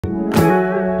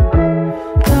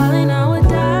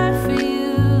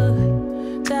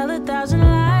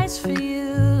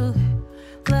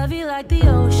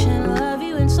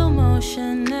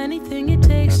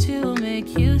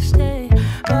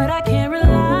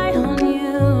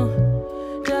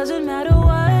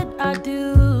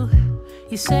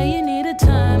say you need a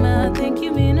timeout, think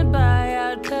you mean a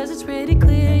buyout, cause it's pretty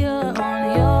clear you're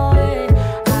on your way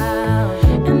out.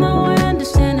 And though I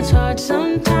understand it's hard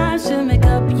sometimes to make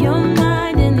up your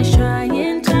mind in these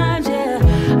trying times, yeah,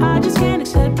 I just can't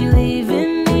accept you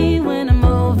leaving me when I'm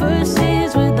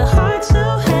overseas with the heart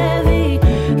so heavy.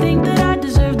 Think that I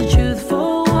deserve the truth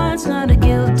for once, not a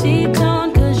guilty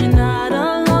tone, cause you're not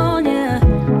alone,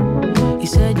 yeah. You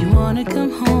said you wanna come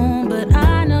home, but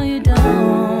I know you don't.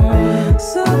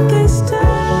 So this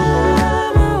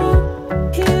time I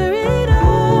won't hear it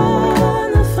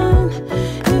on the phone.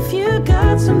 If you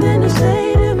got something to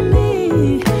say to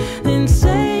me, then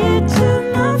say it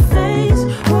to my face.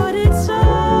 What it's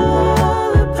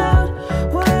all about,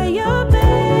 why you're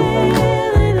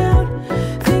bailing out.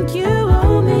 Think you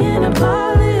owe me an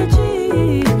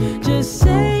apology, just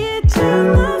say it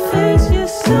to my face. You're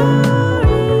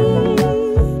sorry,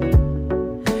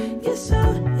 you're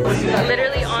sorry.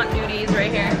 Literally aunt duties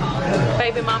right here.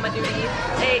 Baby mama duties.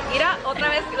 Hey, mira, otra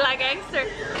vez la gangster.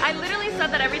 I literally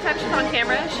said that every time she's on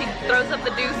camera, she throws up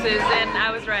the deuces, and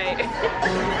I was right.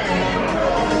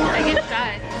 I get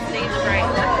shy. Stage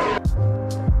fright.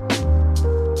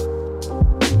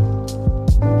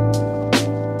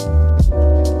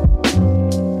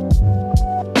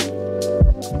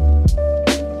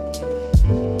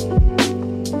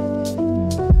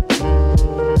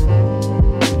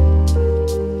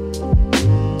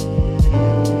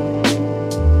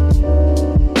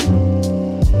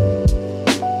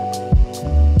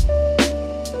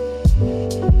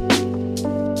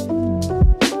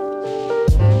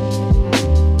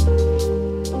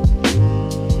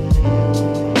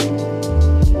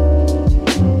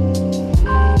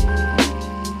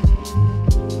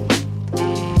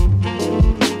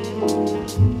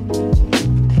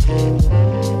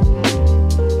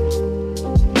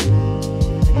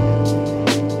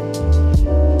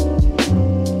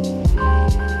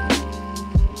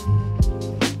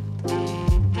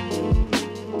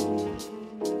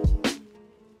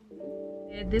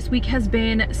 This week has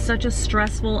been such a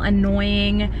stressful,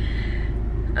 annoying,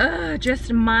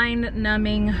 just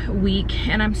mind-numbing week,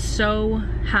 and I'm so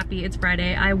happy it's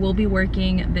Friday. I will be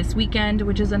working this weekend,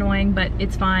 which is annoying, but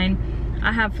it's fine.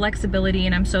 I have flexibility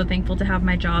and I'm so thankful to have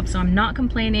my job, so I'm not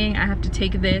complaining. I have to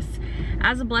take this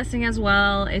as a blessing as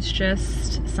well. It's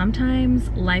just sometimes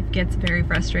life gets very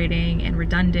frustrating and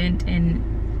redundant,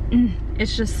 and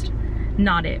it's just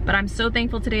not it. But I'm so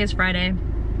thankful today is Friday.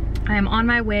 I am on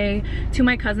my way to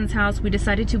my cousin's house. We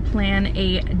decided to plan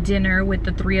a dinner with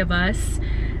the three of us.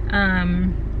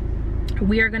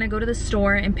 We are gonna go to the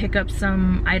store and pick up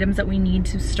some items that we need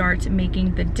to start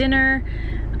making the dinner.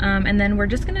 And then we're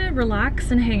just gonna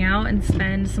relax and hang out and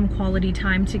spend some quality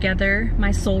time together.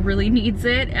 My soul really needs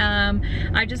it.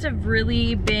 I just have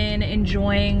really been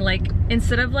enjoying, like,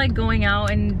 instead of like going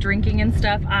out and drinking and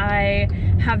stuff, I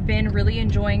have been really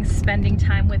enjoying spending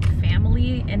time with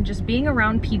family and just being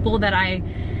around people that I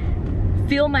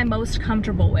feel my most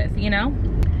comfortable with, you know?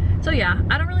 So yeah,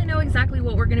 I don't really know exactly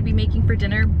what we're gonna be making for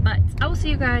dinner, but I will see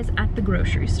you guys at the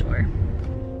grocery store.